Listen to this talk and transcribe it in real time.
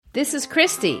This is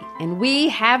Christy, and we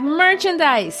have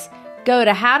merchandise. Go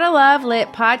to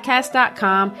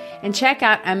howtolovelitpodcast.com and check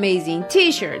out amazing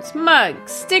t-shirts,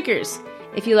 mugs, stickers.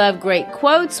 If you love great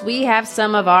quotes, we have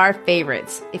some of our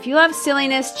favorites. If you love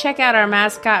silliness, check out our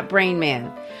mascot, Brain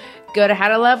Man. Go to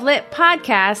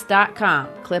howtolovelitpodcast.com,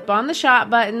 click on the shop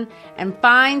button, and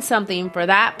find something for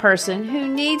that person who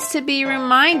needs to be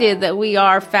reminded that we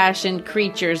are fashioned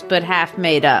creatures but half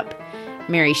made up.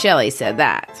 Mary Shelley said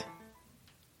that.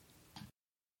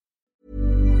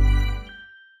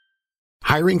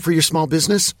 Hiring for your small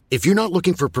business? If you're not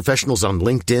looking for professionals on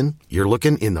LinkedIn, you're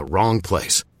looking in the wrong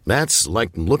place. That's like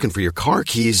looking for your car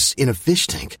keys in a fish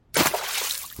tank.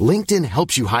 LinkedIn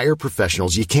helps you hire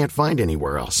professionals you can't find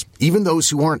anywhere else, even those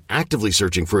who aren't actively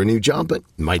searching for a new job but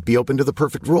might be open to the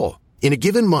perfect role. In a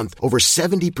given month, over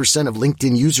 70% of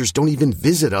LinkedIn users don't even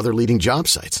visit other leading job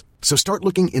sites. So start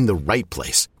looking in the right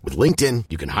place. With LinkedIn,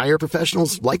 you can hire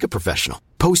professionals like a professional.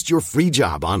 Post your free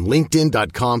job on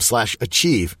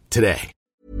linkedin.com/achieve today.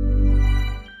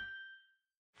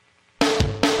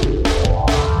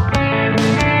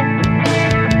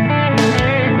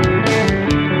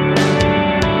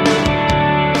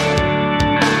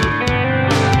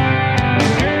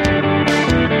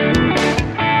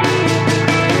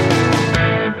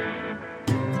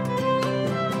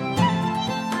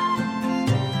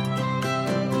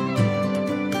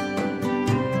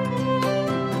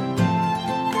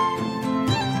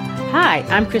 Hi,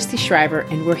 I'm Christy Schreiber,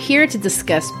 and we're here to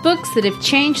discuss books that have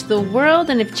changed the world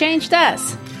and have changed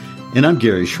us. And I'm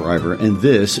Gary Schreiber, and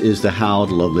this is the How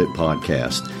to Love Lit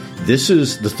podcast. This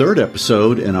is the third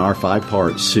episode in our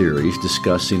 5-part series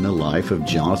discussing the life of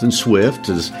Jonathan Swift,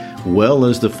 as well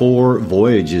as the 4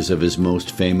 voyages of his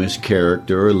most famous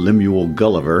character, Lemuel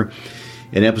Gulliver.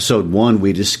 In episode 1,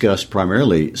 we discussed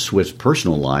primarily Swift's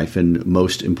personal life and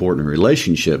most important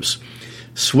relationships.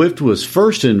 Swift was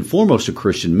first and foremost a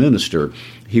Christian minister.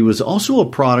 He was also a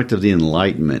product of the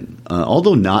Enlightenment,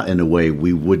 although not in a way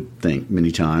we would think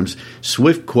many times.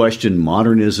 Swift questioned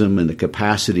modernism and the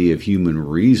capacity of human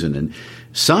reason. And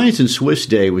science in Swift's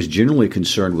day was generally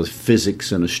concerned with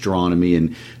physics and astronomy,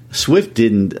 and Swift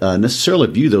didn't necessarily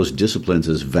view those disciplines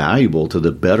as valuable to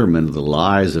the betterment of the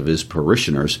lives of his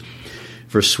parishioners.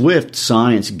 For Swift,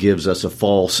 science gives us a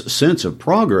false sense of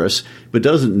progress, but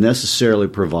doesn't necessarily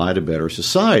provide a better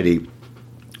society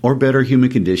or better human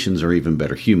conditions or even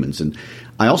better humans. And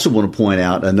I also want to point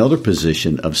out another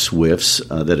position of Swift's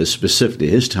that is specific to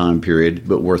his time period,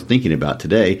 but worth thinking about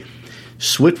today.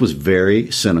 Swift was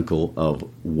very cynical of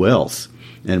wealth,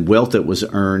 and wealth that was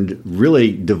earned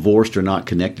really divorced or not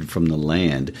connected from the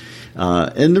land.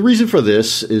 And the reason for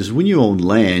this is when you own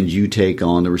land, you take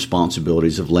on the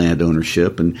responsibilities of land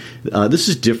ownership. And this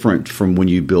is different from when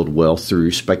you build wealth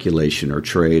through speculation or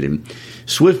trade. And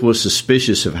Swift was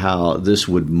suspicious of how this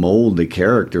would mold the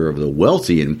character of the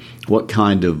wealthy and what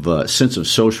kind of sense of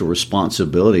social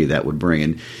responsibility that would bring.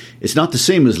 And it's not the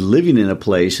same as living in a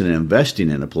place and investing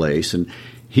in a place. And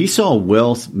he saw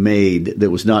wealth made that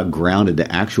was not grounded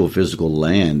to actual physical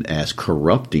land as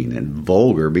corrupting and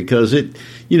vulgar because it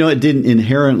didn't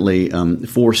inherently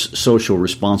force social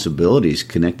responsibilities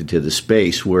connected to the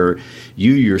space where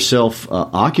you yourself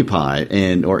occupy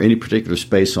or any particular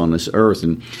space on this earth.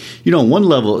 And, on one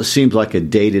level, it seems like a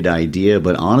dated idea,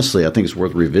 but honestly, I think it's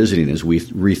worth revisiting as we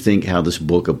rethink how this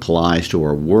book applies to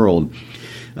our world.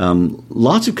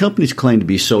 Lots of companies claim to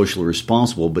be socially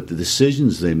responsible, but the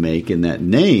decisions they make in that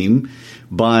name,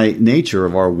 by nature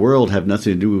of our world, have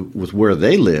nothing to do with where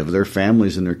they live, their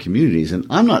families, and their communities. And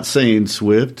I'm not saying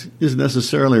Swift is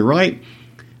necessarily right,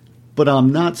 but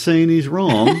I'm not saying he's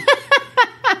wrong.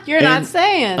 You're not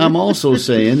saying. I'm also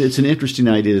saying it's an interesting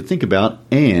idea to think about,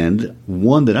 and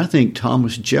one that I think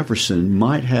Thomas Jefferson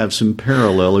might have some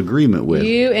parallel agreement with.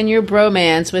 You and your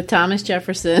bromance with Thomas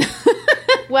Jefferson.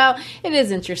 Well, it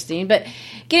is interesting, but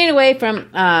getting away from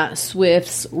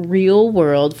Swift's real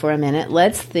world for a minute,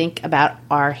 let's think about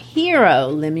our hero,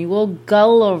 Lemuel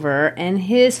Gulliver, and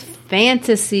his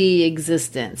fantasy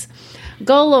existence.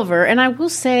 Gulliver, and I will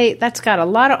say that's got a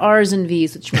lot of R's and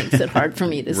V's, which makes it hard for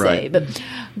me to say, but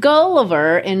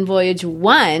Gulliver in Voyage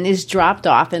 1 is dropped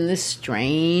off in this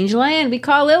strange land we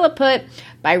call Lilliput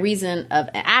by reason of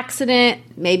an accident.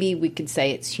 Maybe we could say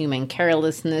it's human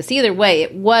carelessness. Either way,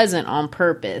 it wasn't on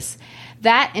purpose.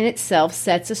 That in itself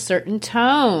sets a certain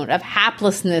tone of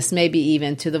haplessness, maybe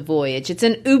even to the voyage. It's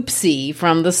an oopsie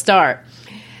from the start.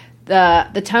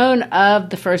 The tone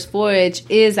of the first voyage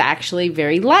is actually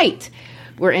very light.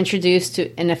 We're introduced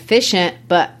to an efficient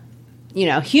but,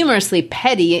 humorously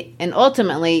petty and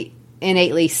ultimately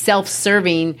innately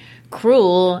self-serving,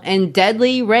 cruel, and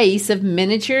deadly race of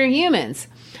miniature humans.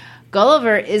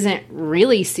 Gulliver isn't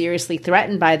really seriously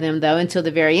threatened by them, though, until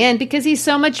the very end because he's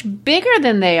so much bigger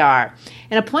than they are.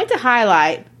 And a point to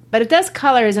highlight, but it does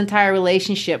color his entire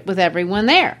relationship with everyone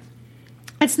there.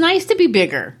 It's nice to be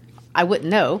bigger. I wouldn't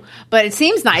know, but it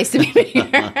seems nice to be bigger.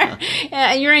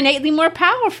 And you're innately more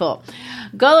powerful.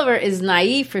 Gulliver is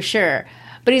naive for sure,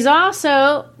 but he's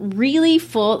also really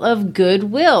full of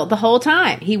goodwill the whole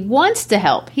time. He wants to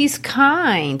help. He's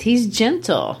kind. He's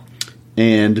gentle.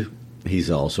 And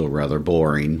he's also rather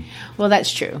boring. Well,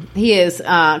 that's true. He is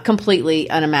completely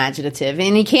unimaginative,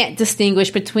 and he can't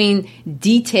distinguish between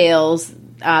details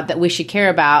that we should care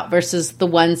about versus the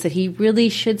ones that he really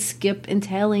should skip in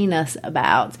telling us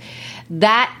about.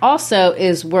 That also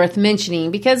is worth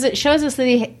mentioning because it shows us that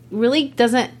he really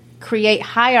doesn't create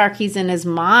hierarchies in his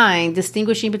mind,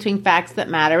 distinguishing between facts that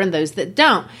matter and those that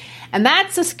don't. And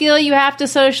that's a skill you have to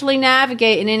socially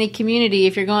navigate in any community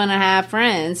if you're going to have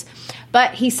friends.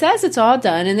 But he says it's all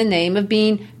done in the name of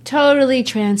being totally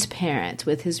transparent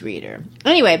with his reader.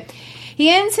 Anyway, he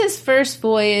ends his first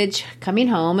voyage coming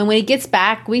home, and when he gets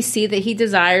back, we see that he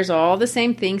desires all the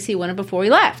same things he wanted before he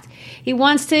left. He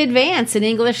wants to advance in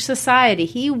English society.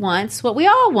 He wants what we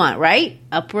all want, right?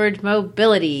 Upward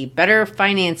mobility, better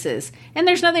finances. And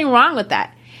there's nothing wrong with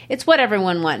that. It's what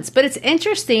everyone wants. But it's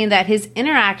interesting that his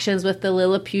interactions with the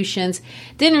Lilliputians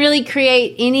didn't really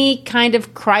create any kind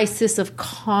of crisis of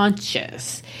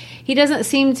conscience. He doesn't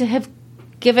seem to have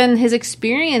given his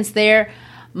experience there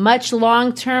much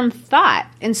long-term thought.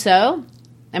 And so,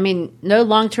 no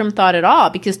long-term thought at all,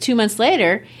 because 2 months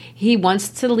later, he wants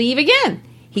to leave again.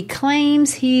 He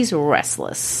claims he's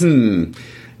restless. And,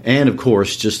 of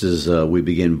course, just as we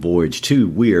begin Voyage 2,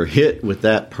 we are hit with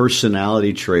that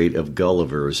personality trait of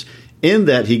Gulliver's in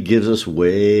that he gives us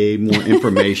way more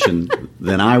information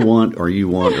than I want or you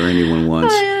want or anyone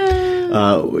wants.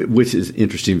 Which is an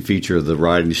interesting feature of the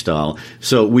writing style.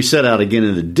 So we set out again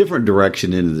in a different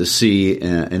direction into the sea,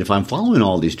 and if I'm following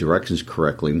all these directions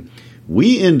correctly,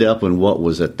 we end up in what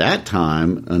was at that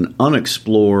time an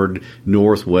unexplored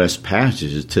northwest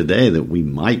passage today that we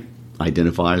might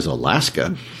identify as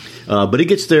Alaska. But he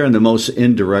gets there in the most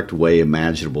indirect way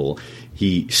imaginable.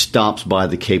 He stops by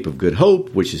the Cape of Good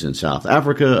Hope, which is in South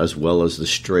Africa, as well as the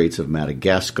Straits of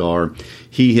Madagascar.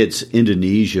 He hits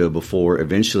Indonesia before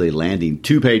eventually landing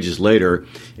 2 pages later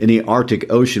in the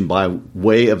Arctic Ocean by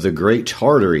way of the Great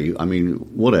Tartary.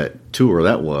 What a tour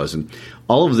that was. And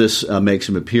all of this makes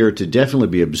him appear to definitely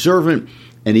be observant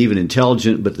and even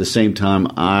intelligent, but at the same time,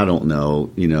 I don't know,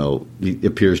 he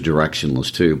appears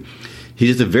directionless too.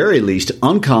 He's at the very least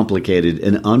uncomplicated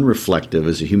and unreflective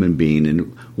as a human being.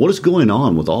 And what is going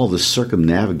on with all this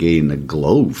circumnavigating the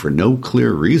globe for no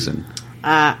clear reason?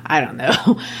 I don't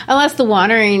know. Unless the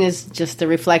wandering is just a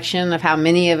reflection of how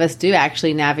many of us do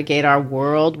actually navigate our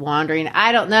world wandering.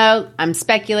 I don't know. I'm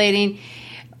speculating.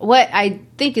 What I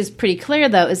think is pretty clear,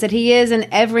 though, is that he is an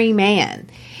everyman.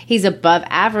 He's above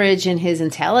average in his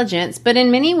intelligence, but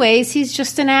in many ways, he's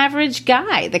just an average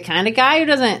guy, the kind of guy who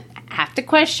doesn't have to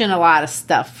question a lot of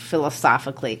stuff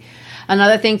philosophically.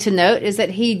 Another thing to note is that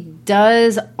he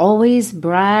does always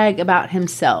brag about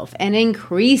himself, and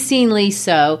increasingly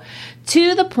so,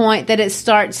 to the point that it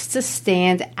starts to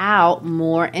stand out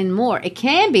more and more. It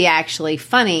can be actually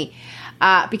funny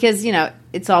because,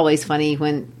 it's always funny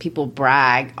when people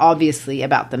brag, obviously,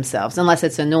 about themselves, unless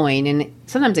it's annoying, and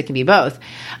sometimes it can be both.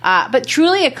 But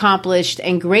truly accomplished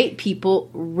and great people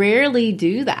rarely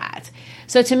do that.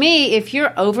 So to me, if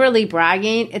you're overly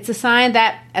bragging, it's a sign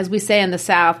that, as we say in the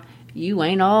South, you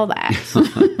ain't all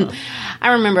that.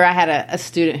 I remember I had a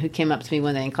student who came up to me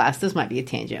one day in class. This might be a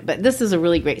tangent, but this is a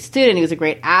really great student. He was a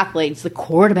great athlete. He's the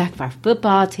quarterback of our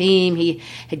football team. He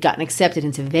had gotten accepted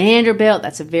into Vanderbilt.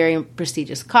 That's a very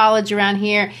prestigious college around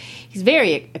here. He's a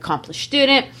very accomplished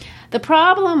student. The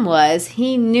problem was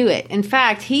he knew it. In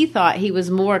fact, he thought he was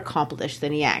more accomplished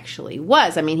than he actually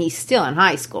was. He's still in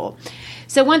high school.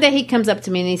 So one day he comes up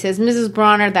to me and he says, "Mrs.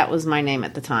 Bronner," that was my name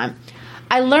at the time,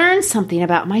 "I learned something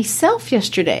about myself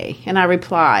yesterday." And I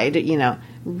replied,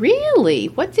 "Really?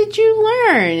 What did you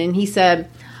learn?" And he said,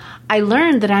 "I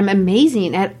learned that I'm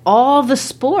amazing at all the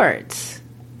sports."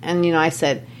 And, I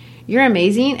said, "You're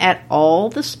amazing at all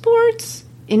the sports?"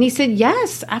 And he said,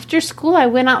 "Yes. After school, I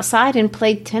went outside and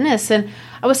played tennis, and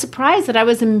I was surprised that I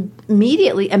was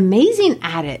immediately amazing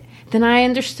at it. Then I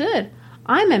understood.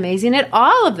 I'm amazing at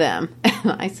all of them."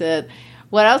 And I said,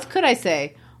 "What else could I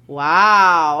say?"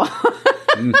 Wow.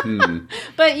 Mm-hmm.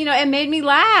 But, it made me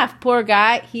laugh. Poor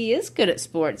guy. He is good at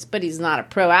sports, but he's not a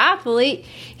pro athlete.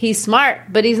 He's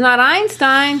smart, but he's not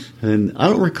Einstein. And I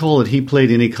don't recall that he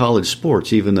played any college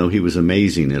sports, even though he was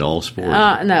amazing at all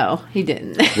sports. No, he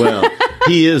didn't. Well,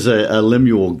 He is a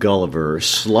Lemuel Gulliver,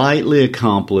 slightly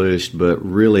accomplished, but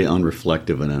really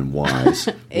unreflective and unwise.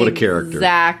 What a character.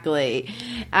 Exactly.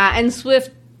 And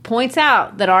Swift points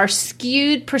out that our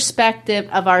skewed perspective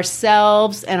of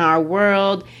ourselves and our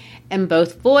world in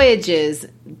both voyages,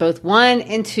 both 1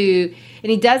 and 2,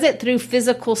 and he does it through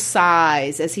physical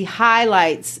size as he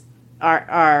highlights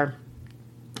our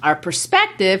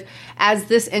perspective as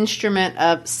this instrument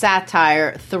of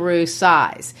satire through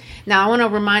size. Now, I want to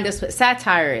remind us what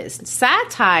satire is.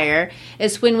 Satire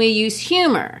is when we use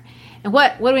humor. And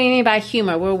what do we mean by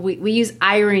humor? Well, we use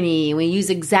irony, we use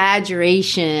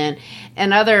exaggeration,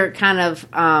 and other kind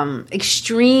of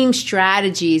extreme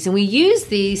strategies. And we use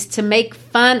these to make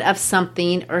fun of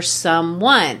something or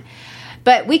someone.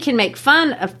 But we can make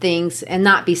fun of things and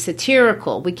not be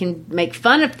satirical. We can make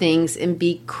fun of things and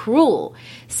be cruel.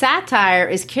 Satire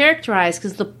is characterized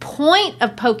because the point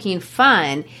of poking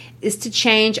fun is to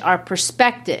change our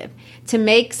perspective, to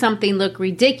make something look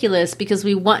ridiculous because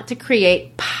we want to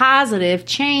create positive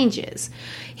changes.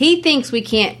 He thinks we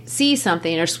can't see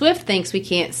something, or Swift thinks we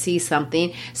can't see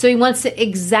something, so he wants to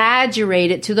exaggerate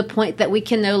it to the point that we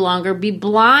can no longer be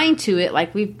blind to it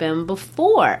like we've been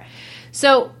before.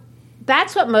 So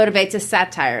that's what motivates a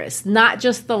satirist, not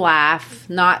just the laugh,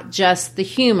 not just the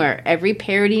humor. Every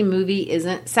parody movie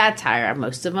isn't satire.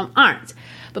 Most of them aren't.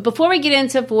 But before we get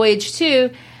into Voyage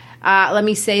 2, let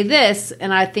me say this,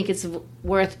 and I think it's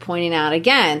worth pointing out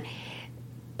again.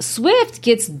 Swift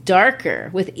gets darker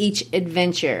with each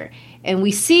adventure, and we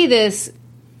see this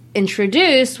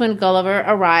introduced when Gulliver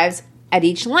arrives at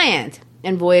each land.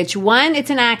 In Voyage 1, it's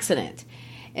an accident.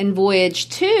 In Voyage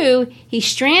 2, he's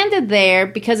stranded there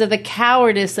because of the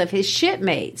cowardice of his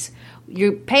shipmates.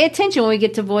 You pay attention when we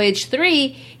get to Voyage 3,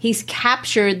 he's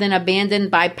captured then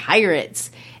abandoned by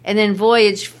pirates. And in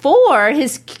Voyage 4,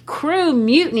 his crew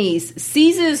mutinies,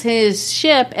 seizes his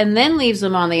ship, and then leaves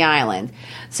him on the island.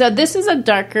 So this is a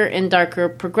darker and darker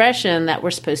progression that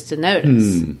we're supposed to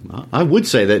notice. I would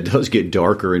say that does get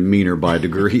darker and meaner by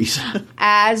degrees.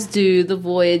 As do the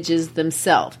voyages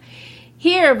themselves.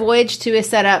 Here, Voyage 2 is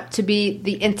set up to be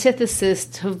the antithesis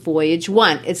to Voyage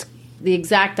 1. It's the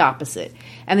exact opposite.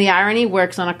 And the irony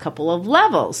works on a couple of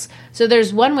levels. So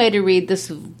there's one way to read this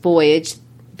voyage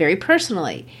very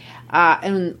personally.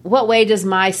 In what way does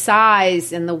my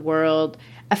size in the world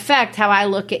affect how I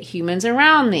look at humans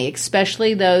around me,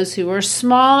 especially those who are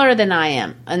smaller than I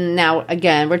am? And now,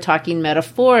 again, we're talking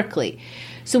metaphorically.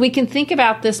 So we can think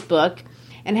about this book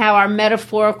and how our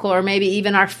metaphorical or maybe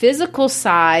even our physical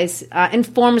size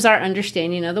informs our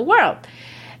understanding of the world.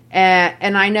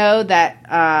 And I know that,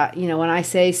 when I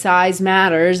say size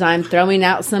matters, I'm throwing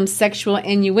out some sexual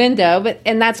innuendo,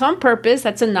 and that's on purpose.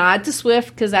 That's a nod to Swift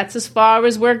because that's as far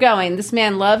as we're going. This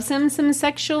man loves him some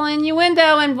sexual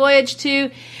innuendo in Voyage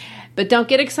 2, but don't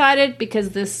get excited because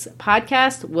this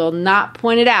podcast will not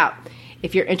point it out.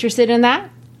 If you're interested in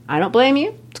that, I don't blame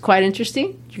you. It's quite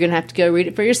interesting. You're going to have to go read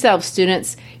it for yourself,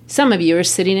 students. Some of you are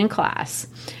sitting in class.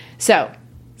 So,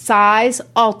 size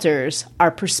alters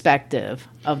our perspective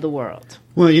of the world.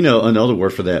 Well, another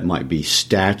word for that might be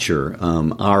stature.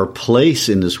 Our place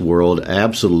in this world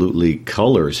absolutely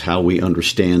colors how we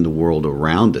understand the world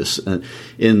around us.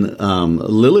 In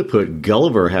Lilliput,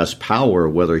 Gulliver has power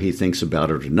whether he thinks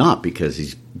about it or not because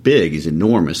he's big, he's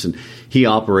enormous, and he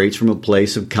operates from a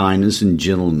place of kindness and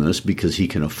gentleness because he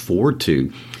can afford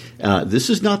to. This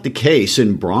is not the case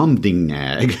in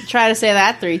Brobdingnag. Try to say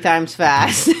that 3 times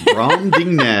fast.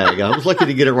 Brobdingnag. I was lucky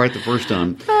to get it right the first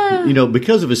time.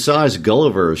 Because of his size,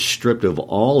 Gulliver is stripped of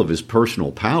all of his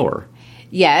personal power.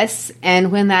 Yes,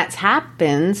 and when that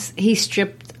happens, he's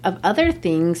stripped of other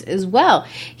things as well.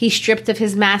 He's stripped of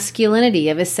his masculinity,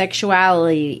 of his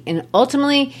sexuality, and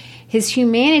ultimately his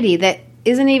humanity that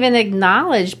isn't even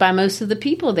acknowledged by most of the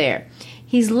people there.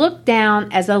 He's looked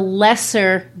down as a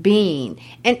lesser being.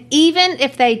 And even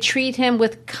if they treat him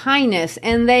with kindness,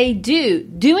 and they do,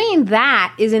 doing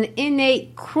that is an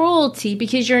innate cruelty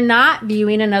because you're not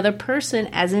viewing another person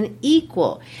as an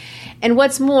equal. And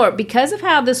what's more, because of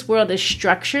how this world is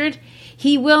structured,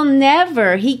 he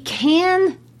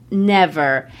can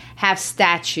never have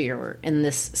stature in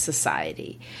this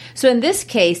society. So in this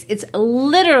case, it's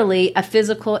literally a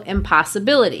physical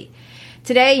impossibility.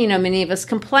 Today, many of us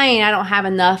complain, I don't have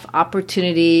enough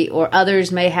opportunity, or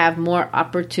others may have more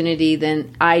opportunity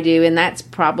than I do, and that's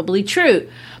probably true.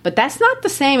 But that's not the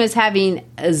same as having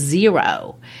a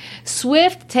zero.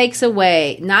 Swift takes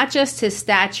away not just his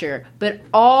stature, but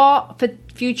all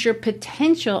future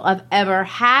potential of ever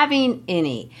having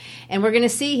any. And we're going to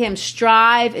see him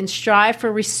strive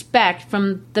for respect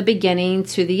from the beginning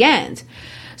to the end.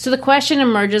 So the question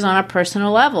emerges on a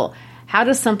personal level. How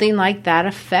does something like that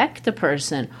affect a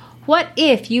person? What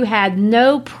if you had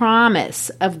no promise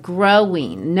of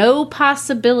growing, no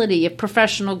possibility of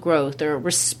professional growth or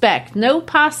respect, no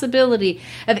possibility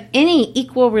of any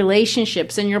equal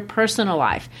relationships in your personal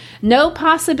life, no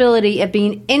possibility of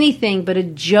being anything but a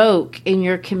joke in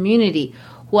your community?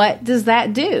 What does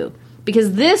that do?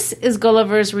 Because this is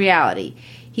Gulliver's reality.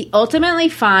 He ultimately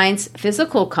finds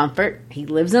physical comfort. He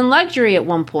lives in luxury at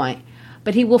one point,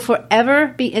 but he will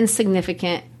forever be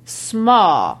insignificant,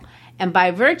 small, and by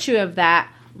virtue of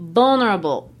that,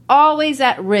 vulnerable, always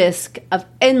at risk of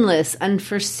endless,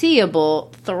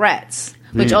 unforeseeable threats,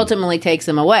 which ultimately takes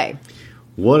him away.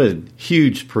 What a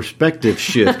huge perspective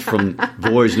shift from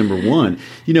voyage number one.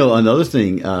 You know, another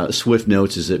thing Swift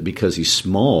notes is that because he's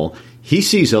small, he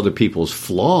sees other people's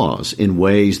flaws in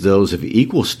ways those of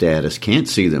equal status can't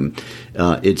see them.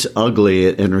 It's ugly,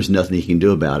 and there's nothing he can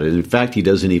do about it. In fact, he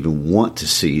doesn't even want to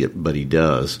see it, but he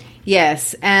does.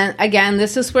 Yes, and again,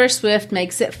 this is where Swift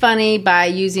makes it funny by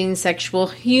using sexual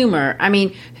humor. I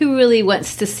mean, who really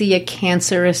wants to see a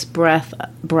cancerous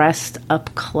breast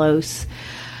up close?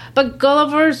 But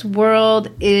Gulliver's world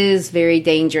is very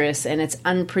dangerous and it's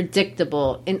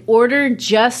unpredictable. In order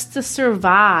just to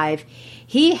survive,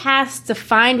 he has to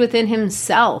find within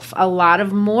himself a lot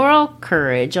of moral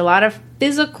courage, a lot of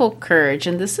physical courage,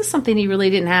 and this is something he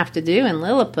really didn't have to do in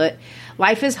Lilliput.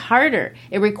 Life is harder.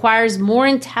 It requires more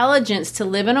intelligence to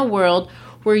live in a world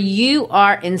where you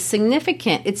are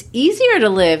insignificant. It's easier to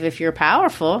live if you're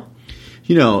powerful.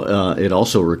 You know, it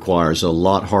also requires a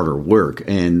lot harder work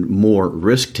and more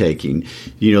risk-taking.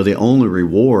 You know, the only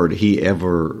reward he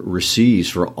ever receives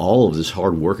for all of this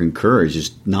hard work and courage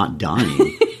is not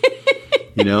dying.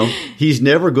 You know, he's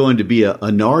never going to be a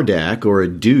Nardak or a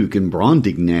Duke in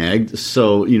Brobdingnag,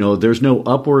 so, you know, there's no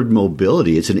upward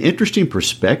mobility. It's an interesting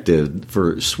perspective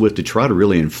for Swift to try to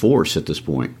really enforce at this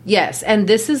point. Yes, and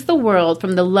this is the world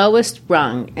from the lowest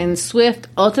rung, and Swift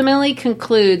ultimately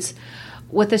concludes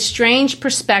with a strange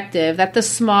perspective that the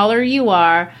smaller you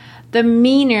are, the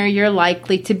meaner you're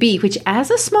likely to be, which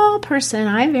as a small person,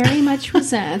 I very much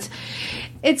resent.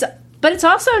 But it's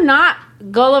also not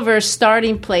Gulliver's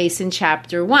starting place in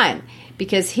Chapter 1,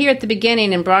 because here at the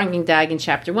beginning in Brobdingnag in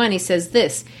Chapter 1, he says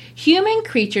this: human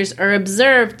creatures are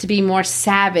observed to be more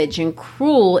savage and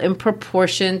cruel in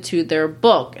proportion to their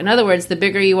bulk. In other words, the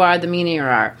bigger you are, the meaner you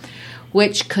are.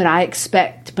 Which could I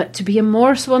expect but to be a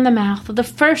morsel in the mouth of the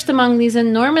first among these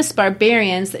enormous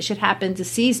barbarians that should happen to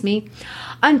seize me?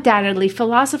 Undoubtedly,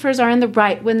 philosophers are in the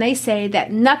right when they say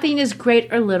that nothing is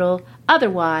great or little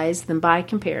otherwise than by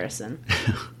comparison.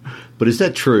 But is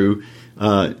that true?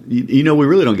 You know, we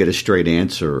really don't get a straight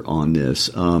answer on this.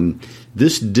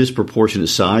 This disproportionate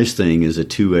size thing is a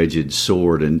two-edged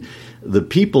sword, and the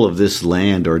people of this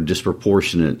land are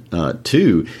disproportionate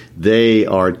too. They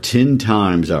are 10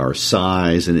 times our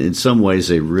size, and in some ways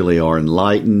they really are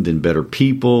enlightened and better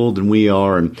people than we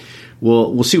are. And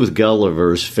we'll see with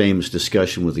Gulliver's famous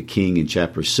discussion with the king in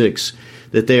Chapter 6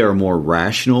 that they are more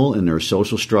rational in their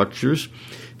social structures.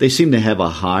 They seem to have a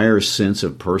higher sense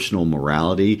of personal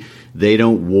morality. They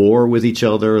don't war with each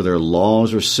other. Their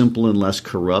laws are simple and less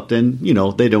corrupt. And, you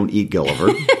know, they don't eat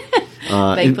Gulliver.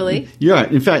 Thankfully. Yeah.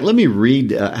 In fact, let me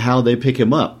read how they pick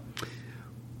him up.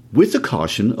 With the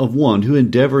caution of one who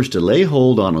endeavors to lay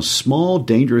hold on a small,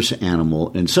 dangerous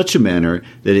animal in such a manner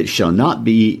that it shall not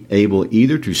be able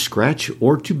either to scratch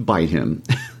or to bite him.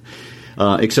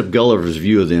 Except Gulliver's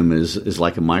view of them is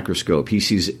like a microscope. He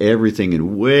sees everything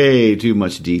in way too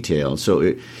much detail.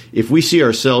 So if we see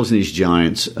ourselves in these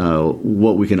giants,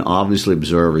 what we can obviously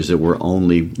observe is that we're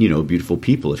only, beautiful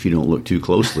people if you don't look too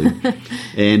closely.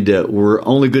 And we're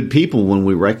only good people when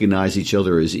we recognize each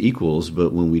other as equals,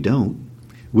 but when we don't,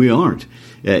 we aren't.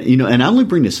 And I only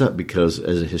bring this up because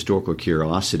as a historical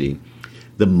curiosity,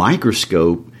 the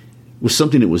microscope was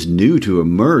something that was new to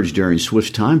emerge during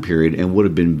Swift's time period and would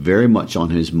have been very much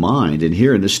on his mind. And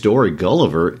here in this story,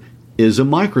 Gulliver is a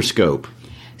microscope.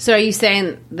 So are you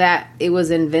saying that it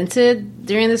was invented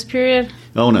during this period?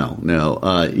 Oh,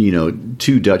 no.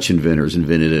 Two Dutch inventors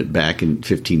invented it back in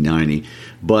 1590.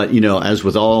 But, as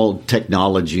with all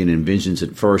technology and inventions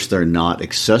at first, they're not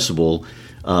accessible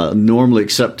normally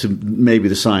except to maybe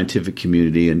the scientific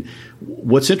community. And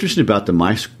what's interesting about the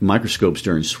microscopes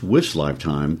during Swift's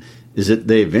lifetime is that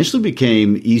they eventually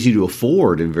became easy to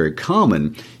afford and very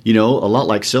common, a lot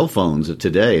like cell phones of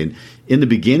today. And in the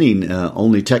beginning,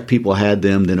 only tech people had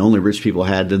them, then only rich people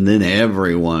had them, then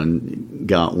everyone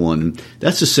got one.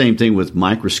 That's the same thing with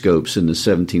microscopes in the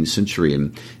 17th century.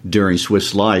 And during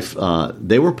Swift's life,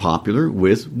 they were popular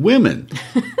with women.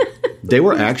 They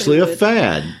were actually a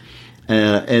fad.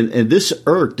 And this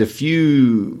irked a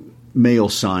few male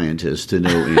scientists to no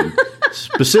end.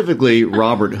 Specifically,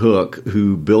 Robert Hooke,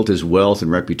 who built his wealth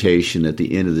and reputation at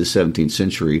the end of the 17th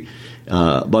century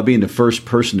by being the first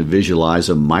person to visualize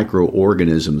a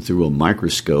microorganism through a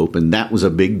microscope, and that was a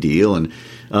big deal. And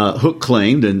Hooke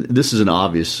claimed, and this is an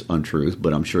obvious untruth,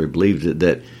 but I'm sure he believed it,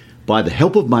 that by the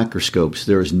help of microscopes,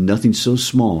 there is nothing so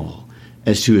small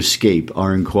as to escape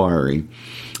our inquiry.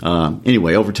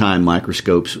 Anyway, over time,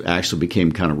 microscopes actually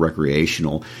became kind of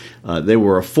recreational. They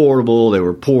were affordable, they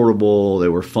were portable, they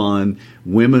were fun.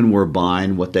 Women were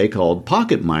buying what they called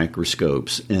pocket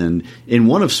microscopes. And in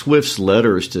one of Swift's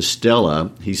letters to Stella,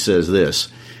 he says this: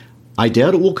 "I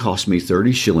doubt it will cost me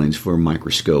 30 shillings for a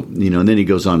microscope." And then he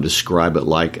goes on to describe it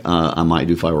like I might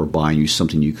do if I were buying you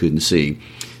something you couldn't see.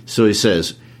 So he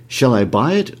says, "Shall I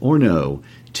buy it or no?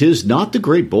 'Tis not the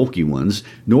great bulky ones,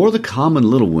 nor the common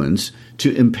little ones,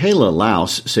 to impale a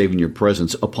louse, saving your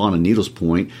presence, upon a needle's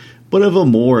point, but of a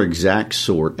more exact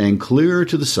sort, and clearer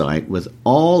to the sight, with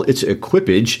all its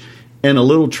equipage, and a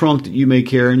little trunk that you may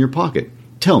carry in your pocket.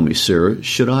 Tell me, sir,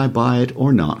 should I buy it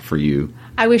or not for you?"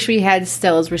 I wish we had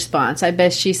Stella's response. I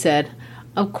bet she said,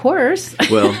 "Of course."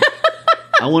 Well,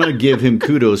 I want to give him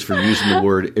kudos for using the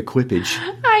word equipage.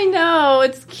 I know,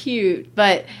 it's cute,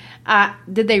 but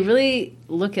did they really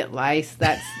look at lice?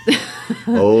 That's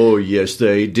Oh, yes,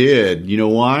 they did. You know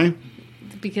why?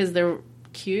 because they're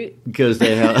cute. Because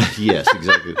they have, yes,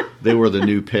 exactly. They were the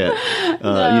new pet.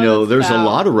 There's a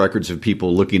lot of records of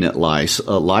people looking at lice.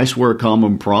 Lice were a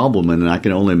common problem, and I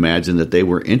can only imagine that they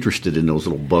were interested in those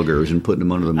little buggers and putting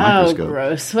them under the microscope. Oh,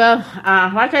 gross. Well,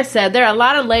 like I said, there are a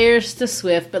lot of layers to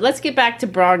Swift, but let's get back to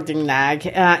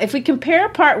Brobdingnag. If we compare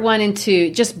part 1 and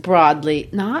 2 just broadly,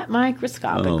 not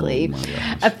microscopically,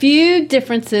 a few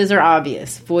differences are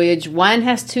obvious. Voyage 1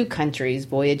 has 2 countries.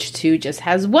 Voyage 2 just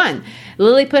has 1.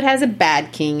 Lilliput has a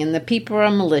bad king, and the people are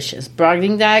malicious.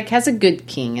 Brobdingnag has a good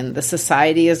king, and the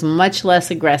society is much less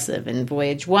aggressive. In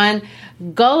Voyage 1,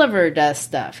 Gulliver does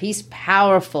stuff. He's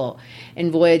powerful.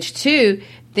 In Voyage 2,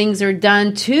 things are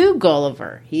done to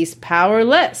Gulliver. He's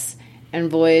powerless. In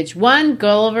Voyage 1,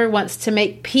 Gulliver wants to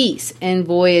make peace. In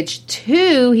Voyage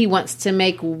 2, he wants to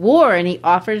make war, and he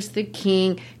offers the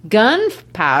king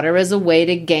gunpowder as a way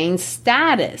to gain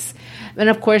status. And,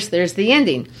 of course, there's the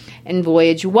ending. In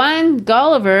Voyage 1,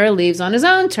 Gulliver leaves on his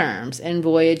own terms. In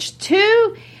Voyage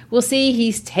 2, we'll see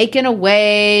he's taken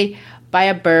away by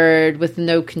a bird with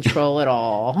no control at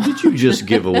all. Did you just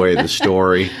give away the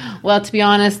story? Well, to be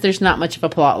honest, there's not much of a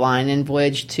plot line in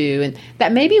Voyage 2, and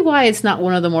that may be why it's not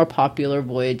one of the more popular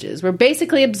voyages. We're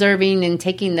basically observing and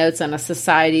taking notes on a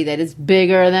society that is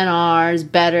bigger than ours,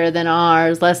 better than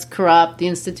ours, less corrupt, the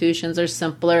institutions are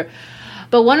simpler.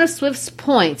 But one of Swift's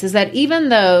points is that even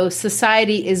though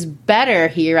society is better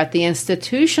here at the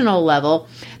institutional level,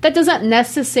 that doesn't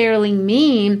necessarily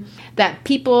mean that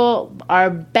people are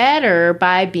better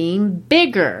by being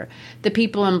bigger. The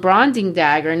people in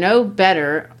Brobdingnag are no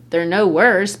better, they're no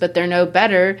worse, but they're no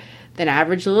better than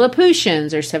average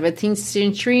Lilliputians or 17th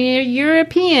century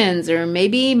Europeans or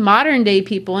maybe modern day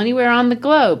people anywhere on the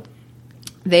globe.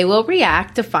 They will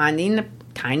react to finding a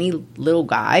tiny little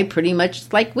guy pretty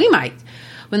much like we might.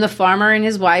 When the farmer and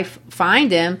his wife find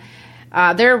him,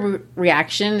 their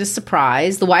reaction is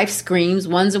surprise. The wife screams,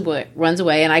 runs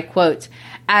away, and I quote,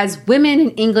 "As women in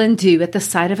England do at the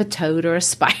sight of a toad or a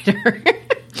spider."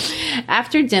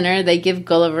 After dinner, they give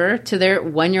Gulliver to their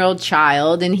 1-year-old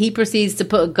child, and he proceeds to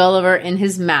put Gulliver in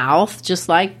his mouth, just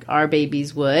like our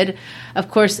babies would.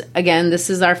 Of course, again, this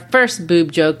is our first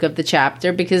boob joke of the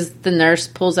chapter, because the nurse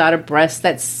pulls out a breast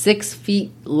that's 6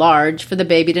 feet large for the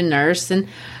baby to nurse, and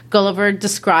Gulliver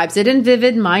describes it in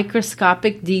vivid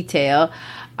microscopic detail.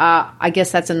 I guess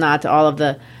that's a nod to all of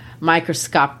the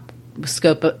microscope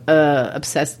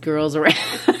obsessed girls around.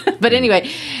 But anyway,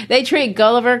 they treat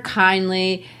Gulliver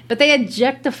kindly, but they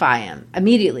objectify him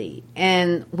immediately.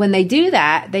 And when they do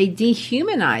that, they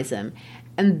dehumanize him.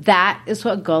 And that is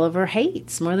what Gulliver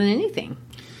hates more than anything.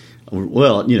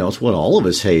 Well, it's what all of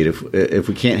us hate. If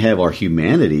we can't have our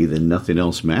humanity, then nothing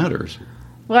else matters.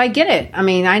 Well, I get it. I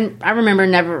mean, I remember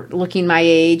never looking my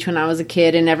age when I was a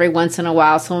kid, and every once in a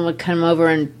while someone would come over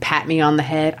and pat me on the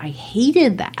head. I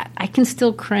hated that. I can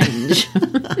still cringe.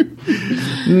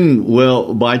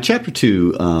 Well, by chapter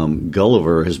 2,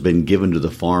 Gulliver has been given to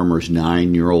the farmer's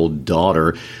 9-year-old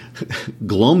daughter,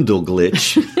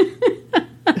 Glumdalglitch,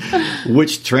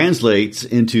 which translates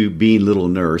into being little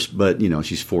nurse, but,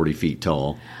 she's 40 feet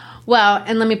tall. Well,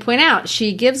 and let me point out,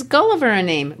 she gives Gulliver a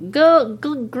name,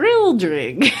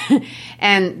 Grildrig.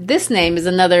 And this name is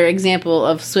another example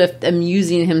of Swift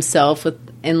amusing himself with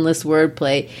endless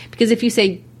wordplay. Because if you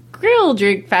say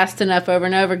Grildrig fast enough over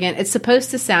and over again, it's supposed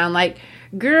to sound like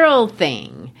girl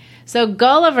thing. So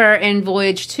Gulliver in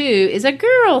Voyage 2 is a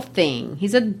girl thing.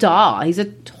 He's a doll. He's a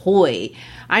toy.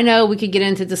 I know we could get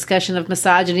into discussion of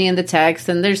misogyny in the text,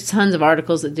 and there's tons of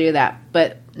articles that do that,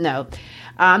 but no.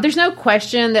 There's no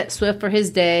question that Swift for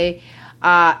his day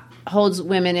holds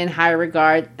women in high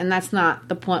regard, and that's not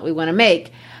the point we want to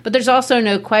make. But there's also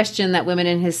no question that women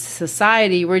in his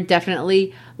society were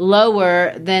definitely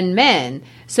lower than men.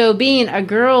 So being a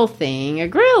girl thing, a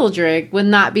Grildrig, would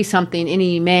not be something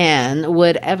any man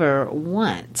would ever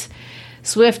want.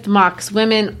 Swift mocks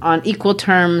women on equal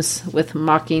terms with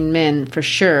mocking men, for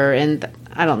sure, and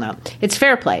I don't know. It's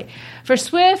fair play. For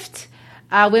Swift,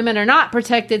 women are not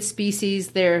protected species.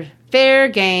 They're fair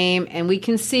game, and we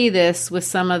can see this with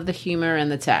some of the humor in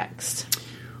the text.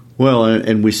 Well,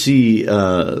 and we see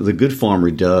the good farmer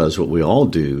does what we all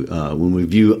do. When we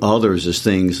view others as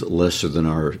things lesser than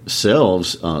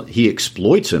ourselves, he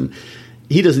exploits them.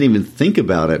 He doesn't even think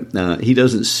about it. He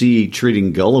doesn't see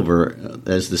treating Gulliver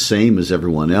as the same as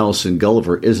everyone else, and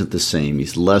Gulliver isn't the same.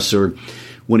 He's lesser.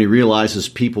 When he realizes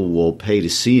people will pay to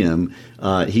see him,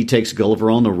 he takes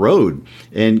Gulliver on the road.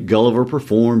 And Gulliver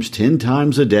performs 10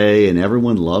 times a day, and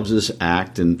everyone loves this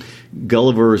act. And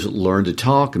Gulliver's learned to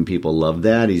talk, and people love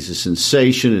that. He's a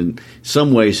sensation. In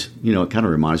some ways, it kind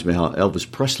of reminds me how Elvis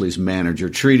Presley's manager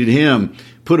treated him,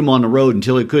 put him on the road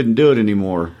until he couldn't do it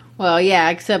anymore. Well, yeah,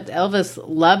 except Elvis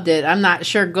loved it. I'm not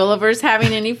sure Gulliver's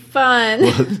having any fun.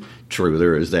 Well, true,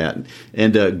 there is that.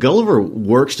 And Gulliver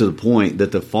works to the point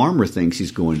that the farmer thinks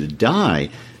he's going to die.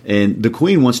 And the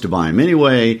queen wants to buy him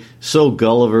anyway, so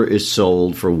Gulliver is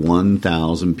sold for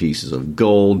 1,000 pieces of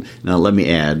gold. Now, let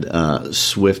me add,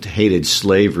 Swift hated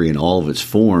slavery in all of its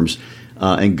forms.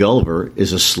 And Gulliver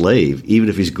is a slave, even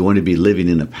if he's going to be living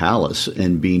in a palace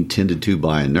and being tended to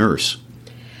by a nurse.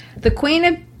 The queen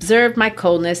observed my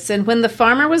coldness, and when the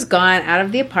farmer was gone out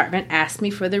of the apartment, asked me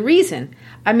for the reason.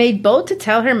 I made bold to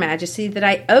tell her majesty that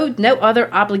I owed no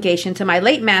other obligation to my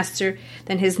late master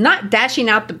than his not dashing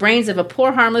out the brains of a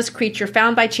poor harmless creature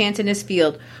found by chance in his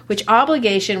field, which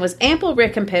obligation was ample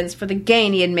recompense for the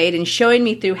gain he had made in showing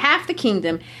me through half the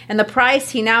kingdom, and the price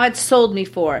he now had sold me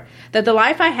for, that the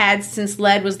life I had since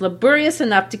led was laborious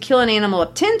enough to kill an animal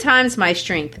of 10 times my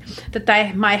strength,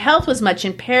 that my health was much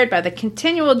impaired by the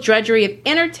continual drudgery of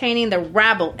entertaining the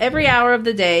rabble every hour of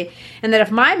the day, and that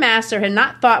if my master had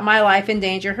not thought my life in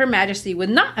danger, Her Majesty would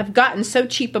not have gotten so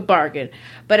cheap a bargain.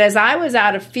 But as I was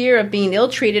out of fear of being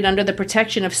ill-treated under the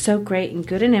protection of so great and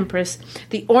good an empress,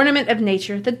 the ornament of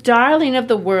nature, the darling of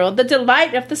the world, the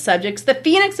delight of the subjects, the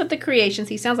phoenix of the creations,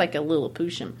 he sounds like a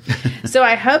Lilliputian. So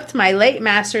I hoped my late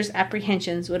master's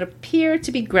apprehensions would appear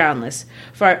to be groundless,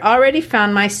 for I already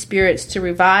found my spirits to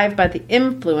revive by the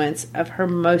influence of her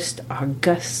most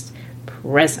august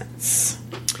presence.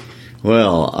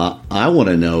 Well, I want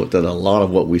to note that a lot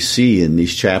of what we see in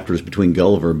these chapters between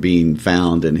Gulliver being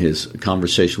found and his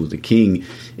conversation with the king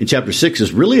in chapter 6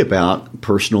 is really about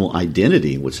personal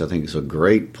identity, which I think is a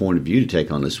great point of view to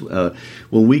take on this. When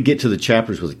we get to the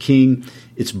chapters with the king,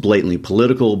 it's blatantly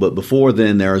political, but before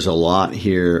then there is a lot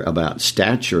here about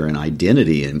stature and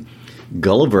identity, and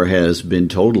Gulliver has been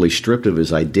totally stripped of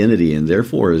his identity and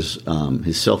therefore his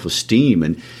self-esteem.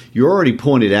 And you already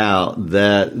pointed out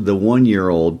that the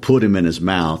 1-year-old put him in his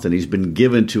mouth, and he's been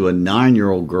given to a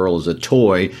 9-year-old girl as a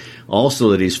toy. Also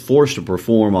that he's forced to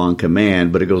perform on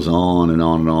command, but it goes on and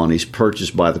on and on. He's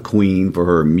purchased by the queen for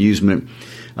her amusement.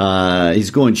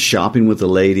 He's going shopping with the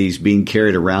ladies, being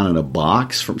carried around in a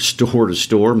box from store to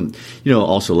store.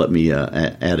 Also let me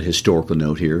add a historical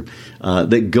note here,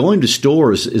 that going to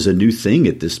stores is a new thing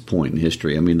at this point in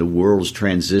history. I mean, the world's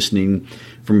transitioning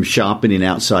from shopping in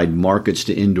outside markets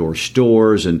to indoor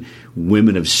stores, and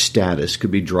women of status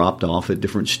could be dropped off at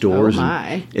different stores. Oh my.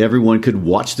 And everyone could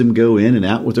watch them go in and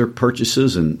out with their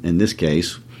purchases, and in this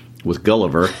case, with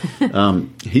Gulliver,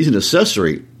 he's an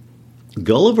accessory.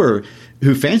 Gulliver,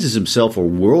 who fancies himself a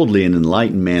worldly and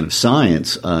enlightened man of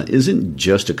science, isn't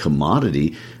just a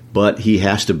commodity, but he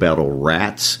has to battle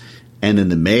rats. And then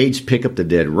the maids pick up the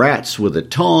dead rats with a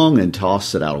tong and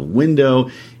toss it out a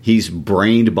window. He's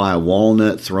brained by a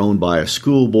walnut thrown by a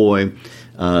schoolboy.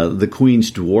 The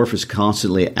queen's dwarf is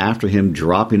constantly after him,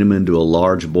 dropping him into a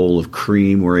large bowl of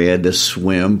cream where he had to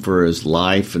swim for his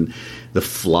life. And the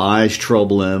flies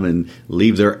trouble him and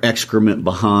leave their excrement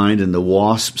behind, and the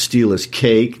wasps steal his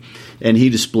cake. And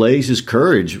he displays his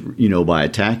courage, by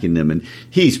attacking them. And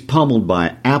he's pummeled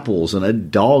by apples, and a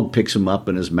dog picks him up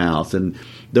in his mouth. And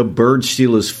the birds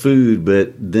steal his food,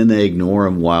 but then they ignore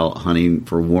him while hunting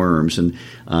for worms. And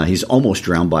he's almost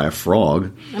drowned by a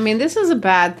frog. I mean, this is a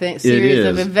bad series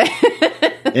of events.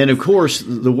 And, of course,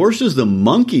 the worst is the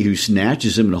monkey who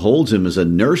snatches him and holds him as a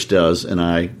nurse does. And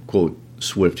I quote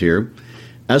Swift here.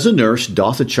 As a nurse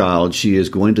doth a child she is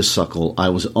going to suckle, I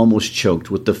was almost choked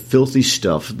with the filthy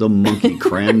stuff the monkey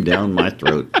crammed down my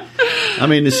throat. I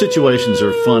mean, the situations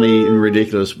are funny and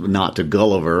ridiculous, but not to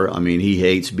Gulliver. I mean, he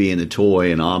hates being a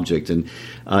toy, an object. And,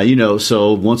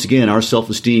 so once again, our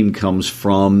self-esteem comes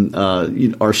from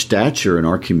our stature in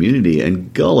our community,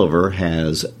 and Gulliver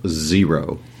has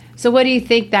 0. So what do you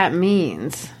think that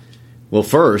means? Well,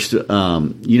 first, we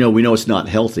know it's not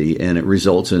healthy, and it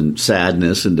results in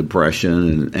sadness and depression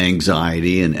and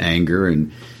anxiety and anger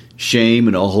and shame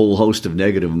and a whole host of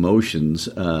negative emotions.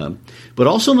 But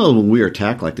also know when we are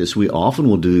attacked like this, we often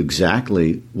will do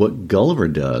exactly what Gulliver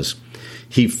does.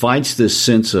 He fights this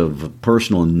sense of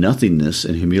personal nothingness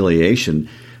and humiliation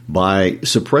by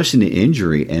suppressing the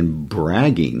injury and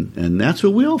bragging. And that's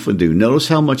what we often do. Notice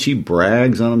how much he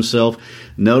brags on himself.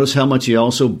 Notice how much he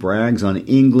also brags on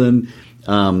England.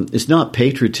 It's not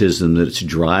patriotism that's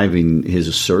driving his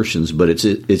assertions, but it's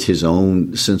his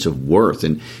own sense of worth.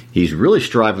 And he's really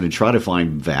striving to try to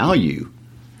find value.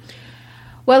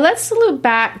 Well, let's look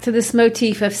back to this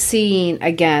motif of seeing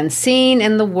again. Seeing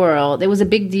in the world. It was a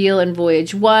big deal in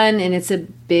Voyage 1, and it's a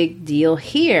big deal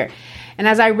here. And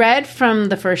as I read from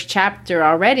the first chapter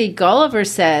already, Gulliver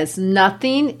says,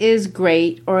 nothing is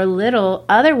great or little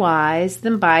otherwise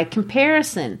than by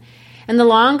comparison. And the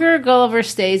longer Gulliver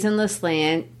stays in this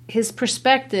land, his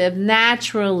perspective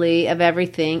naturally of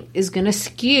everything is going to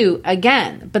skew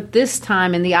again, but this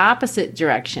time in the opposite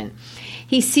direction.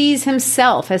 He sees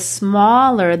himself as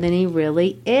smaller than he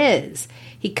really is.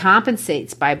 He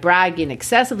compensates by bragging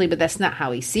excessively, but that's not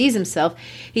how he sees himself.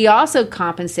 He also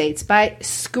compensates by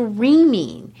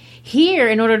screaming. Here,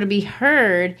 in order to be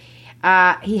heard,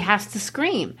 he has to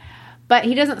scream. But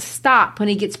he doesn't stop when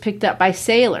he gets picked up by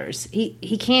sailors.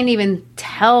 He can't even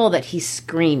tell that he's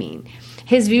screaming.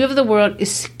 His view of the world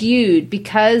is skewed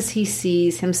because he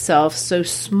sees himself so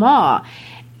small.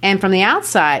 And from the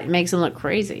outside, it makes him look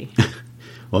crazy.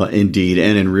 Well, indeed,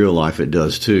 and in real life it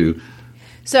does too.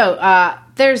 So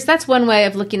that's one way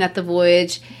of looking at the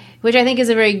voyage, which I think is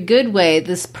a very good way,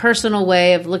 this personal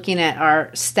way of looking at our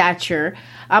stature.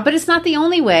 But it's not the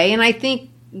only way, and I think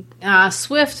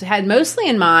Swift had mostly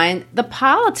in mind the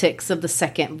politics of the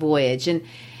second voyage. And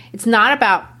it's not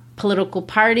about political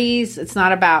parties. It's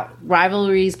not about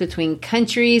rivalries between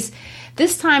countries.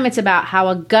 This time it's about how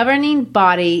a governing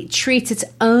body treats its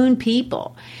own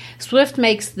people. Swift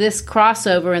makes this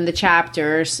crossover in the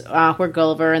chapters where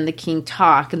Gulliver and the king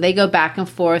talk, and they go back and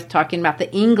forth talking about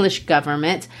the English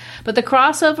government. But the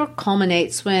crossover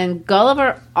culminates when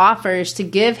Gulliver offers to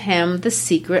give him the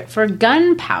secret for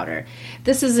gunpowder.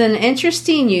 This is an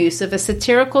interesting use of a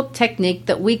satirical technique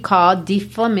that we call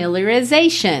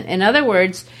defamiliarization. In other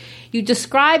words, you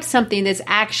describe something that's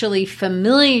actually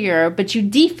familiar, but you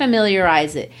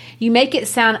defamiliarize it. You make it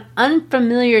sound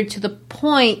unfamiliar to the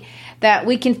point that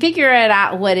we can figure it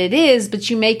out what it is, but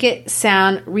you make it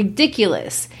sound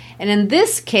ridiculous. And in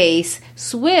this case,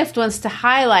 Swift wants to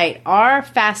highlight our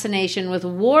fascination with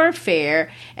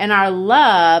warfare and our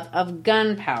love of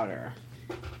gunpowder.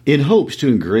 In hopes to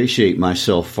ingratiate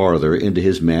myself farther into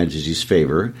His Majesty's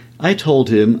favor, I told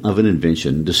him of an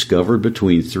invention discovered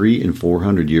between 300 and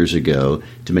 400 years ago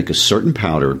to make a certain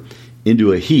powder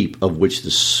into a heap of which the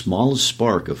smallest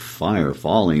spark of fire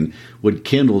falling would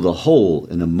kindle the whole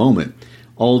in a moment,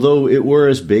 although it were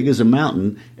as big as a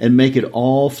mountain, and make it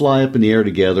all fly up in the air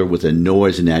together with a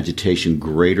noise and agitation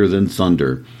greater than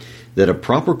thunder. That a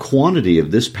proper quantity of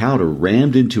this powder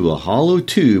rammed into a hollow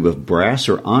tube of brass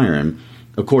or iron,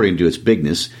 according to its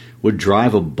bigness, would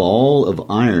drive a ball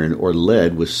of iron or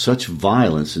lead with such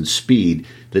violence and speed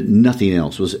that nothing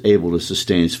else was able to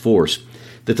sustain its force,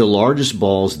 that the largest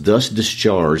balls thus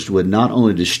discharged would not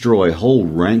only destroy whole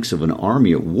ranks of an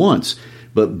army at once,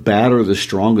 but batter the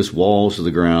strongest walls of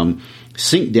the ground,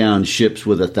 sink down ships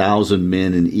with 1,000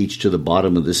 men in each to the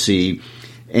bottom of the sea,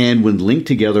 and when linked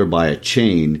together by a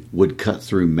chain, would cut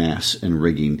through masts and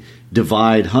rigging,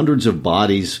 divide hundreds of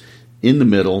bodies in the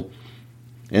middle,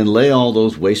 and lay all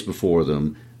those waste before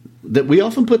them. That we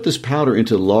often put this powder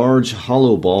into large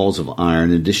hollow balls of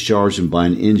iron and discharge them by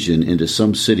an engine into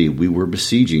some city we were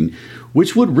besieging,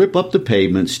 which would rip up the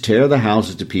pavements, tear the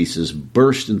houses to pieces,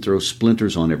 burst and throw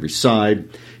splinters on every side,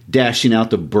 dashing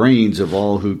out the brains of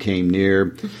all who came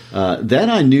near. That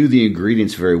I knew the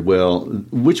ingredients very well,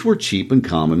 which were cheap and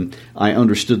common. I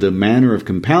understood the manner of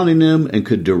compounding them, and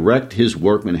could direct his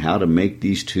workmen how to make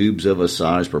these tubes of a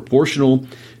size proportional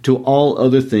to all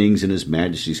other things in His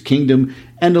Majesty's kingdom,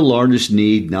 and the largest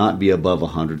need not be above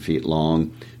 100 feet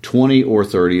long, 20 or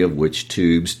 30 of which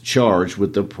tubes, charged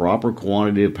with the proper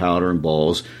quantity of powder and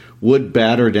balls, would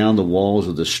batter down the walls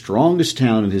of the strongest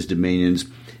town in his dominions,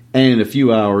 and in a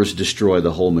few hours destroy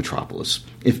the whole metropolis,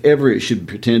 if ever it should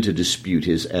pretend to dispute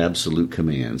his absolute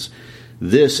commands.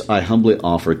 This I humbly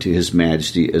offer to His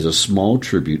Majesty as a small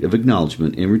tribute of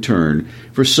acknowledgment in return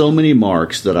for so many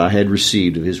marks that I had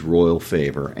received of his royal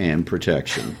favor and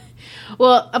protection.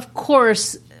 Well, of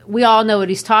course, we all know what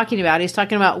he's talking about. He's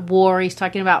talking about war. He's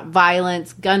talking about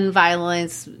violence, gun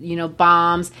violence,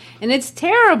 bombs. And it's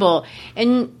terrible.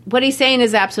 And what he's saying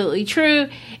is absolutely true.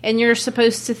 And you're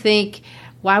supposed to think,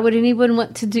 why would anyone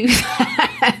want to do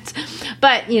that?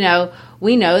 But,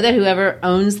 we know that whoever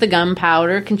owns the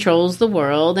gunpowder controls the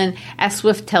world. And as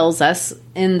Swift tells us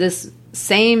in this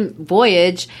same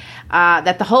voyage,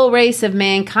 that the whole race of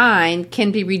mankind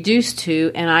can be reduced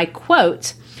to, and I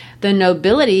quote, the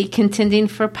nobility contending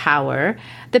for power,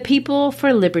 the people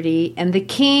for liberty, and the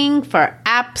king for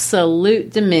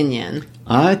absolute dominion.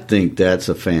 I think that's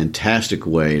a fantastic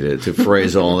way to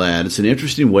phrase all that. It's an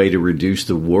interesting way to reduce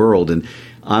the world, and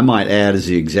I might add is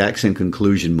the exact same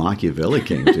conclusion Machiavelli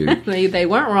came to. They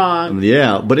weren't wrong.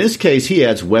 Yeah, but in this case, he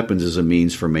adds weapons as a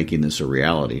means for making this a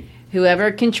reality.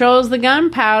 Whoever controls the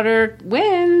gunpowder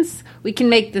wins. We can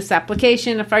make this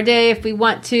application of our day if we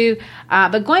want to.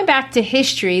 But going back to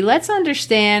history, let's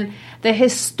understand the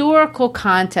historical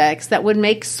context that would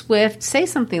make Swift say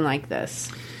something like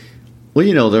this.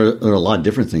 Well, there are a lot of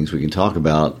different things we can talk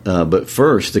about. But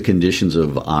first, the conditions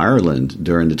of Ireland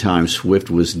during the time Swift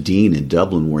was dean in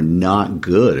Dublin were not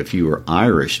good if you were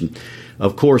Irish. And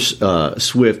of course,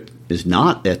 Swift is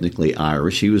not ethnically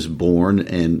Irish. He was born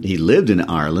and he lived in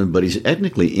Ireland, but he's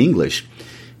ethnically English.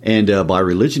 And by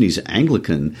religion, he's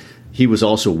Anglican. He was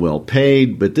also well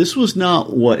paid, but this was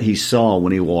not what he saw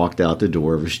when he walked out the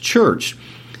door of his church.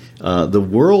 The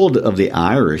world of the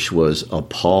Irish was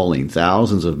appalling.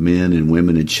 Thousands of men and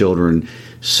women and children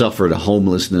suffered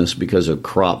homelessness because of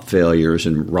crop failures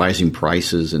and rising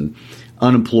prices and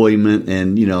unemployment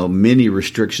and, many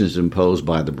restrictions imposed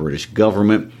by the British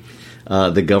government.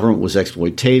 The government was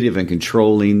exploitative and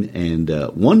controlling, and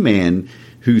one man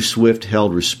who Swift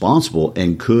held responsible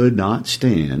and could not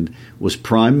stand was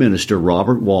Prime Minister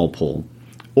Robert Walpole,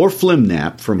 or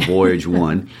Flimnap from Voyage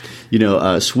 1.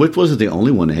 Swift wasn't the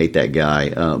only one to hate that guy.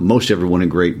 Most everyone in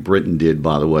Great Britain did,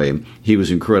 by the way. He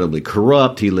was incredibly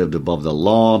corrupt. He lived above the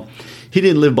law. He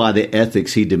didn't live by the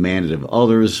ethics he demanded of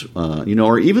others,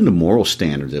 or even the moral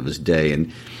standards of his day.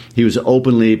 And he was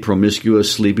openly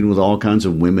promiscuous, sleeping with all kinds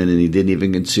of women, and he didn't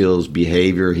even conceal his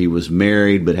behavior. He was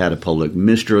married but had a public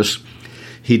mistress.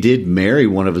 He did marry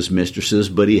one of his mistresses,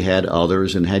 but he had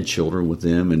others and had children with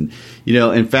them. And,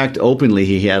 in fact, openly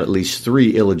he had at least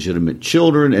 3 illegitimate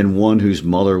children and one whose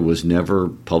mother was never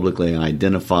publicly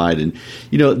identified. And,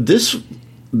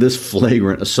 this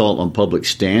flagrant assault on public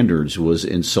standards was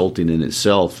insulting in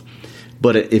itself.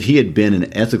 But if he had been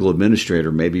an ethical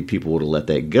administrator, maybe people would have let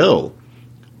that go.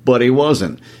 But he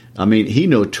wasn't. I mean, he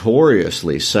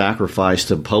notoriously sacrificed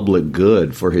the public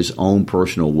good for his own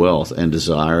personal wealth and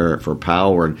desire for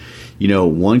power. And,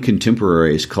 one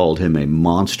contemporary has called him a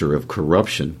monster of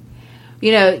corruption.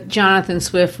 Jonathan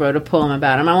Swift wrote a poem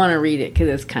about him. I want to read it because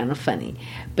it's kind of funny.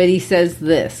 But he says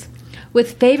this: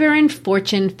 with favor and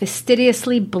fortune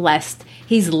fastidiously blessed,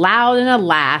 he's loud in a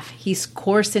laugh, he's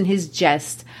coarse in his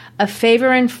jest. A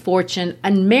favor and fortune,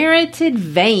 unmerited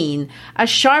vain, a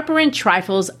sharper in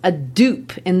trifles, a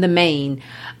dupe in the main,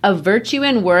 of virtue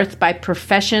and worth by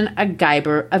profession a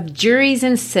giber, of juries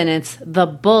and sentence the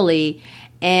bully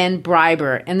and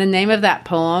briber. And the name of that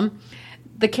poem,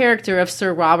 the character of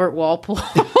Sir Robert Walpole.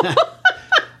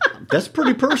 That's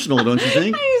pretty personal, don't you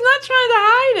think? He's not trying to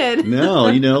hide it.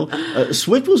 No,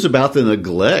 Swift was about the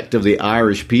neglect of the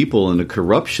Irish people and the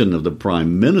corruption of the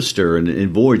Prime Minister. And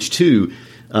in Voyage 2,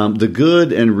 the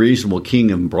good and reasonable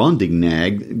King of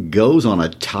Brobdingnag goes on a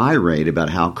tirade about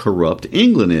how corrupt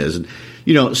England is. And,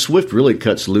 Swift really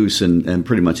cuts loose and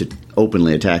pretty much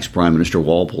openly attacks Prime Minister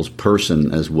Walpole's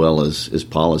person as well as his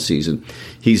policies. And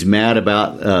he's mad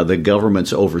about the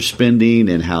government's overspending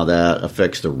and how that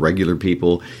affects the regular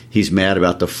people. He's mad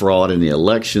about the fraud in the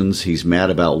elections. He's mad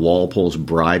about Walpole's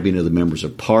bribing of the members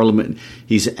of Parliament.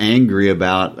 He's angry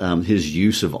about his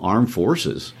use of armed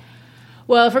forces.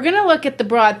 Well, if we're going to look at the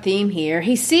broad theme here,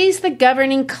 he sees the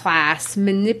governing class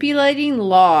manipulating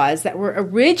laws that were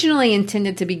originally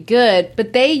intended to be good,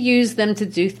 but they use them to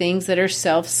do things that are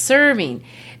self-serving.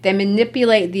 They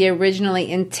manipulate the originally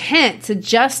intent to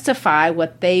justify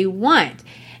what they want.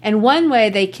 And one way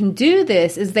they can do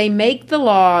this is they make the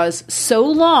laws so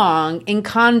long and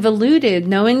convoluted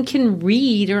no one can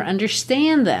read or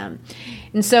understand them.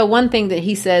 And so one thing that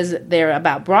he says there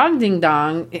about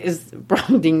Brobdingnag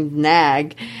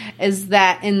is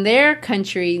that in their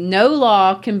country, no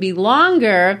law can be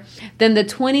longer than the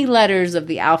 20 letters of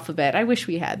the alphabet. I wish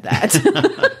we had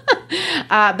that.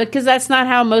 Because that's not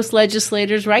how most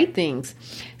legislators write things.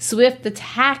 Swift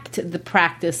attacked the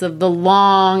practice of the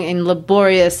long and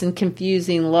laborious and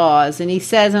confusing laws. And he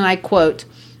says, and I quote,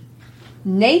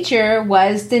 "Nature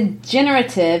was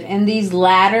degenerative in these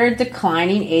latter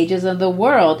declining ages of the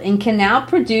world and can now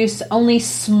produce only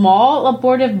small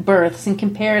abortive births in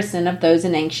comparison of those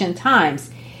in ancient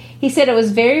times." He said it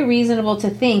was very reasonable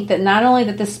to think that not only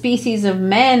that the species of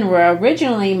men were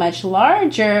originally much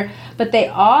larger, but they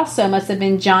also must have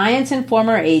been giants in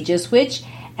former ages, which,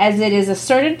 as it is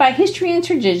asserted by history and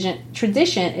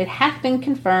tradition, it hath been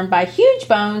confirmed by huge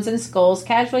bones and skulls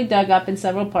casually dug up in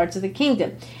several parts of the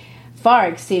kingdom, far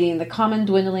exceeding the common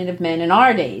dwindling of men in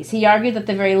our days. He argued that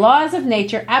the very laws of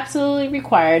nature absolutely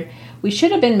required we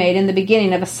should have been made in the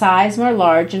beginning of a size more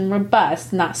large and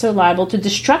robust, not so liable to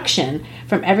destruction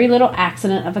from every little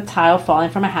accident of a tile falling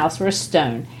from a house or a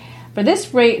stone. For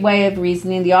this way of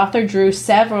reasoning, the author drew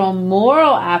several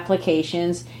moral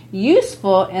applications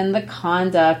useful in the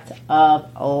conduct of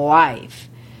life.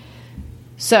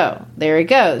 So, there he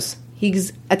goes.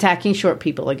 He's attacking short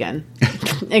people again.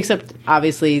 Except,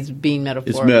 obviously, he's being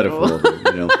metaphorical. It's metaphorical,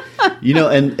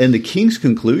 and the king's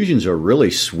conclusions are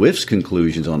really Swift's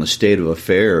conclusions on the state of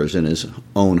affairs in his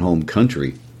own home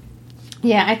country.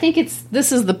 Yeah, I think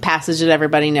this is the passage that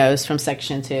everybody knows from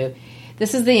section 2.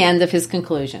 This is the end of his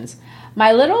conclusions.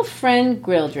 "My little friend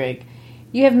Grildrig,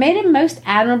 you have made a most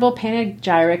admirable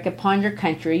panegyric upon your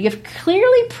country. You have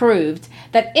clearly proved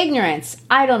that ignorance,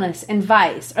 idleness, and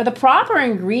vice are the proper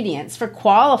ingredients for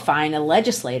qualifying a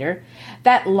legislator,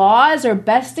 that laws are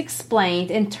best explained,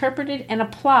 interpreted, and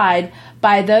applied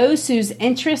by those whose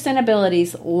interests and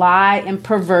abilities lie in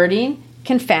perverting,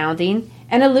 confounding,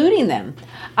 and eluding them.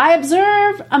 I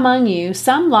observe among you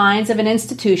some lines of an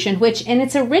institution which in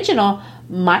its original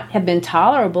might have been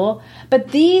tolerable,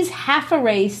 but these half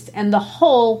erased and the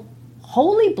whole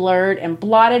wholly blurred and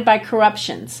blotted by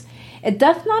corruptions. It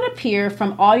doth not appear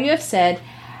from all you have said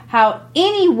how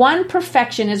any one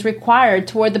perfection is required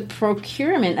toward the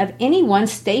procurement of any one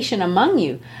station among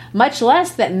you, much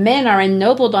less that men are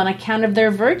ennobled on account of their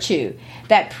virtue,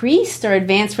 that priests are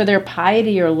advanced for their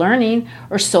piety or learning,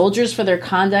 or soldiers for their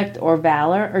conduct or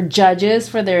valor, or judges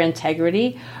for their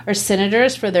integrity, or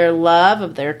senators for their love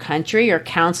of their country, or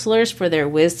counselors for their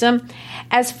wisdom.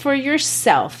 As for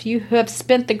yourself, you who have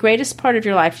spent the greatest part of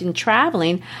your life in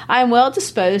traveling, I am well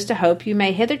disposed to hope you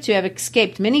may hitherto have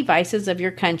escaped many vices of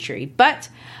your country. But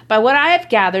by what I have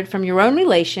gathered from your own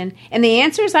relation, and the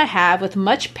answers I have with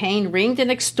much pain wringed and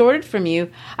extorted from you,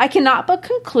 I cannot but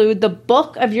conclude the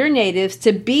bulk of your natives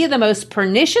to be the most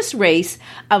pernicious race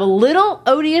of little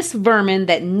odious vermin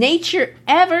that nature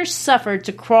ever suffered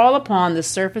to crawl upon the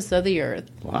surface of the earth."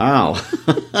 Wow.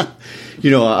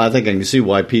 I think I can see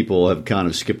why people have kind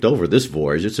of skipped over this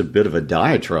voyage. It's a bit of a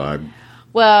diatribe.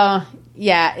 Well,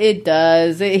 yeah, it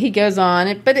does. He goes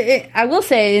on, but I will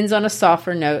say it ends on a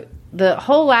softer note. The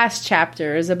whole last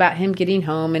chapter is about him getting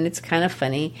home, and it's kind of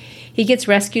funny. He gets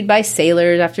rescued by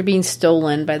sailors after being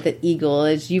stolen by the Eagle,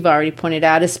 as you've already pointed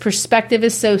out. His perspective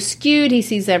is so skewed. He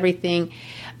sees everything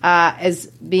as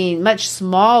being much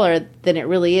smaller than it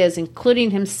really is,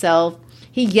 including himself.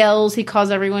 He yells. He calls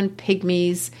everyone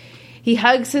pygmies. He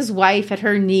hugs his wife at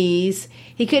her knees.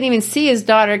 He couldn't even see his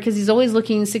daughter because he's always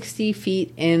looking 60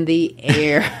 feet in the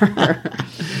air.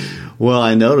 Well,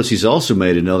 I notice he's also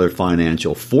made another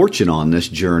financial fortune on this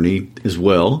journey as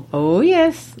well. Oh,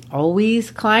 yes.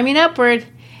 Always climbing upward.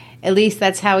 At least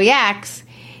that's how he acts,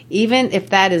 even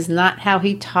if that is not how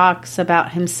he talks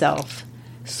about himself.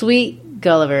 Sweet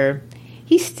Gulliver.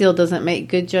 He still doesn't make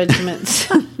good judgments.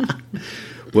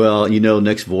 Well,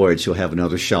 next voyage he'll have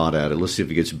another shot at it. Let's see if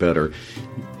it gets better.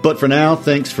 But for now,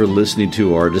 thanks for listening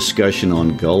to our discussion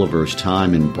on Gulliver's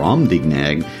time in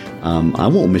Brobdingnag. I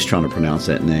won't miss trying to pronounce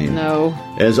that name. No.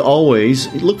 As always,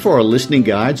 look for our listening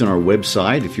guides on our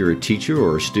website if you're a teacher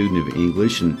or a student of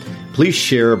English. And please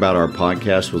share about our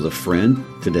podcast with a friend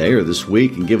today or this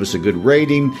week and give us a good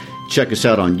rating. Check us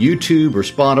out on YouTube or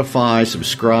Spotify.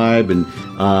 Subscribe. And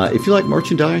if you like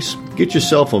merchandise, get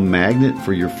yourself a magnet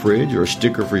for your fridge or a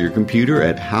sticker for your computer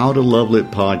at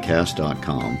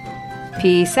howtolovelitpodcast.com.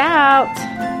 Peace out.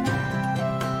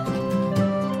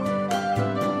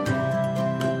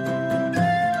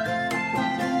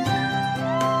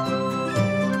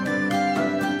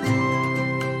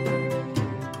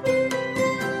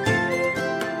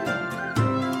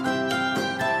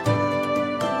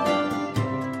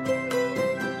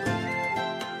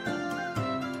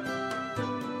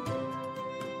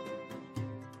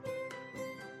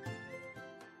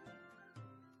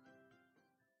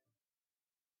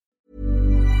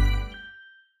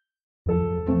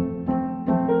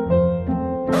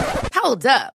 Hold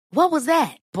up. What was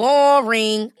that?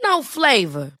 Boring. No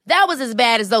flavor. That was as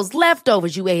bad as those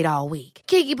leftovers you ate all week.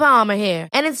 Keke Palmer here,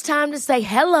 and it's time to say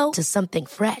hello to something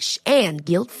fresh and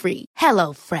guilt-free.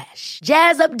 Hello Fresh.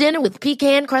 Jazz up dinner with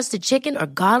pecan-crusted chicken or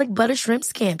garlic butter shrimp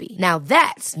scampi. Now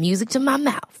that's music to my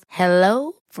mouth.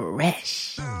 Hello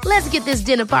Fresh. Let's get this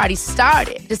dinner party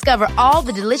started. Discover all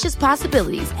the delicious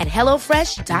possibilities at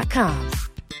HelloFresh.com.